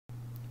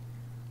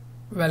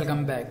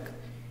Welcome back.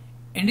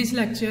 In this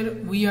lecture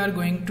we are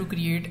going to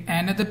create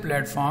another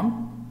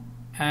platform,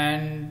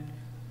 and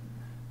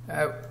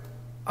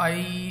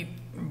I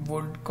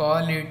would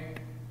call it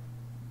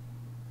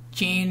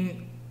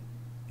chain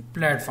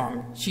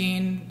platform,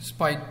 chain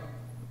spike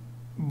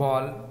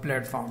ball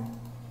platform.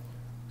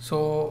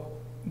 So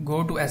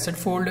go to asset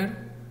folder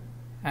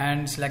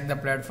and select the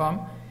platform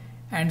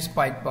and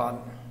spike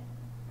ball.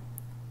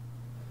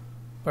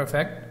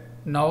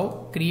 Perfect.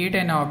 Now create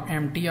an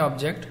empty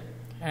object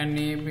and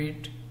name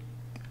it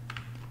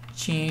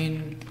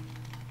chain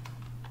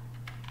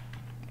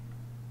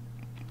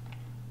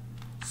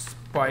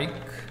spike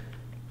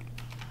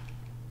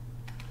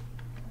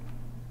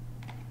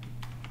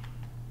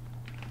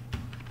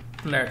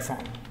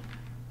platform.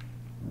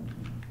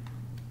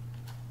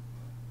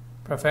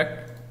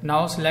 Perfect.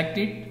 Now select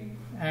it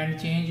and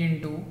change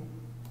into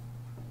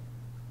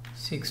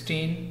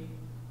 16.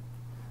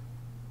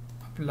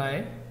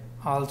 Apply.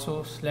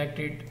 Also select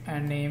it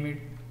and name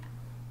it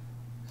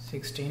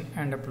 16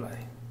 and apply.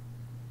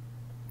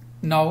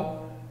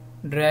 Now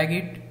drag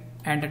it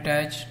and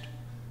attach,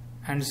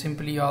 and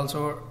simply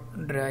also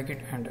drag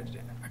it and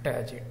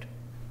attach it.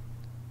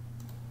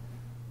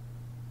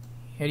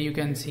 Here you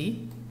can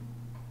see,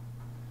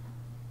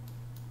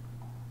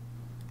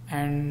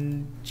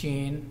 and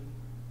chain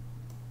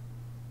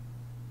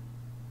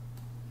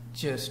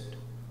just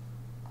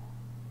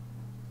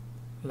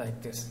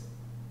like this.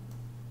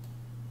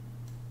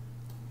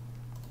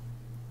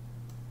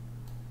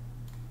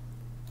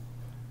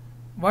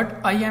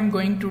 What I am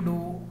going to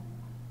do,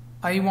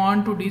 I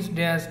want to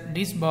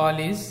this ball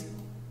is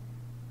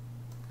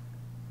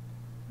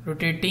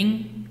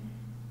rotating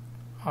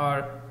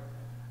or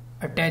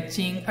attach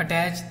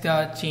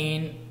the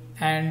chain,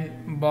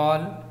 and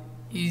ball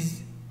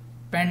is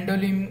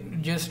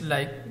pendulum just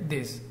like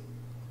this.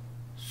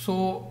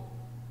 So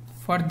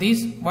for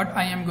this, what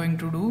I am going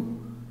to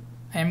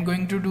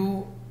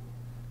do,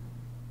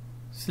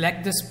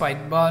 select the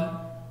spike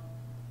ball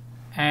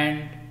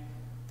and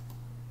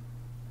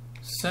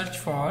search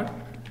for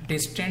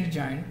distant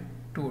joint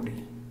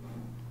 2D.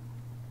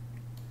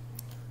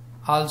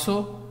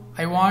 Also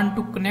I want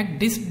to connect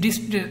this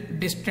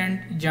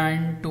distant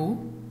joint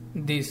to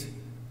this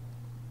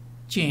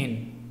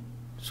chain.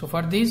 So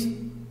for this,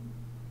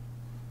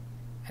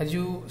 as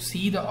you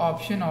see the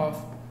option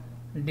of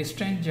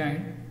distant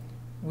joint,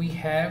 we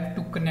have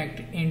to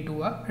connect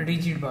into a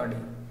rigid body.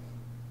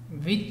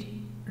 Which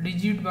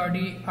rigid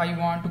body I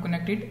want to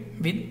connect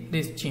it with?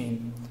 This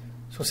chain.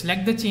 So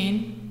select the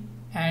chain,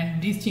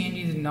 and this chain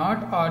is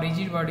not a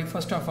rigid body.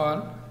 First of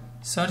all,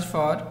 search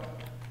for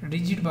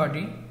rigid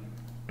body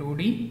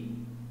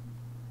 2D,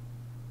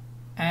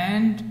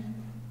 and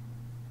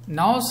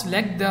now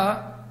select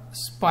the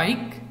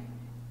spike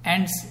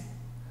and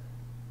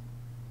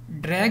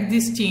drag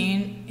this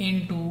chain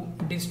into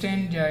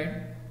distant joint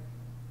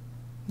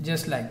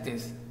just like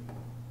this.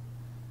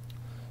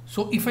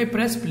 So if I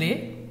press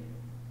play,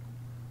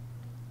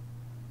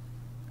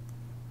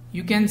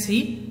 you can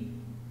see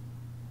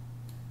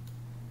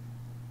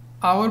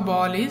our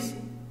ball is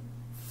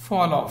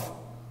fall off.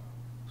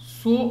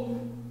 So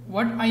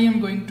what I am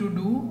going to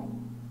do,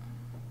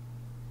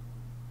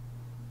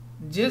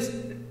 just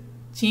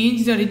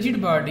change the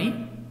rigid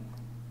body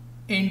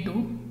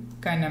into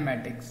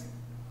kinematics.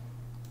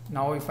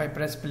 Now if I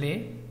press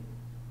play,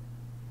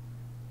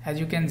 as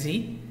you can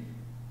see,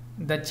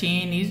 the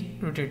chain is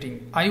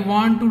rotating. I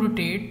want to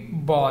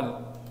rotate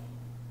ball.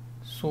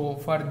 So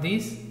for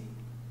this,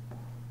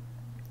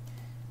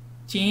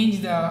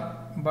 change the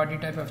body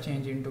type of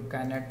change into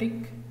kinetic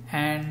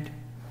and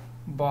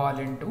ball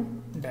into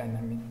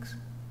dynamics.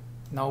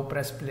 Now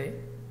press play.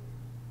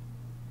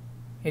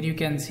 Here you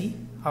can see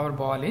our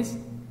ball is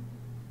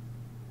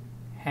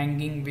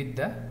hanging with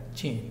the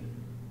chain.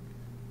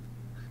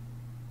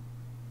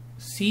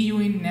 See you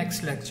in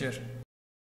next lecture.